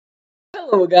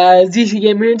Hello guys, DC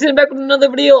Gamer here, and today I'm back with another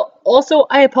video. Also,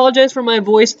 I apologize for my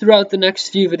voice throughout the next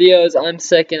few videos. I'm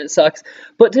sick and it sucks.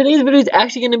 But today's video is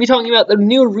actually going to be talking about the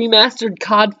new remastered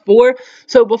COD 4.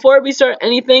 So before we start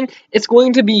anything, it's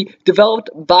going to be developed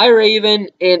by Raven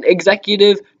and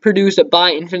executive produced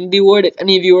by Infinity Ward. If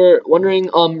any of you are wondering,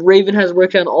 Raven has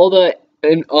worked on all the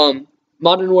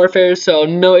Modern Warfare, so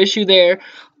no issue there.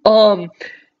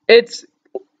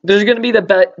 There's going to be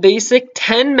the basic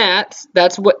 10 maps,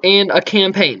 and a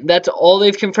campaign. That's all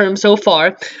they've confirmed so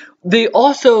far. They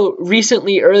also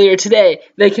recently, earlier today,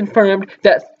 they confirmed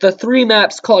that the 3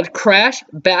 maps called Crash,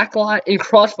 Backlot, and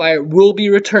Crossfire will be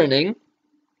returning.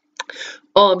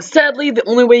 Sadly, the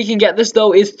only way you can get this,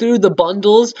 though, is through the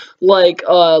bundles, like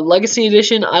Legacy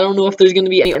Edition. I don't know if there's going to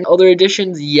be any other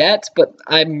editions yet, but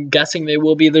I'm guessing they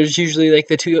will be. There's usually, like,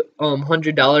 the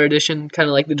 $200 edition, kind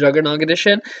of like the Juggernaut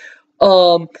edition.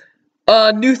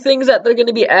 New things that they're going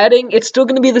to be adding. It's still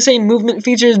going to be the same movement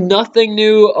features, nothing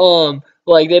new.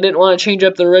 Like, they didn't want to change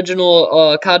up the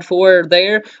original COD 4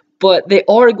 there, but they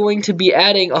are going to be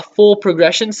adding a full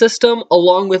progression system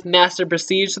along with Master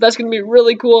Prestige, so that's going to be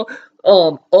really cool.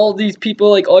 All these people,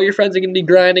 like all your friends, are going to be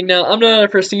grinding now. I'm not a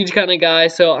Prestige kind of guy,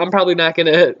 so I'm probably not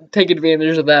going to take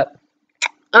advantage of that.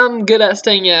 I'm good at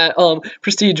staying at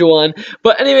Prestige 1.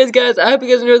 But anyways, guys, I hope you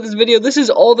guys enjoyed this video. This is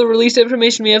all the released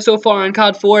information we have so far on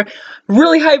COD 4.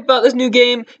 Really hyped about this new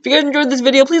game. If you guys enjoyed this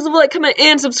video, please leave a like, comment,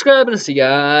 and subscribe. And I'll see you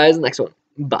guys in the next one.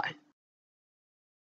 Bye.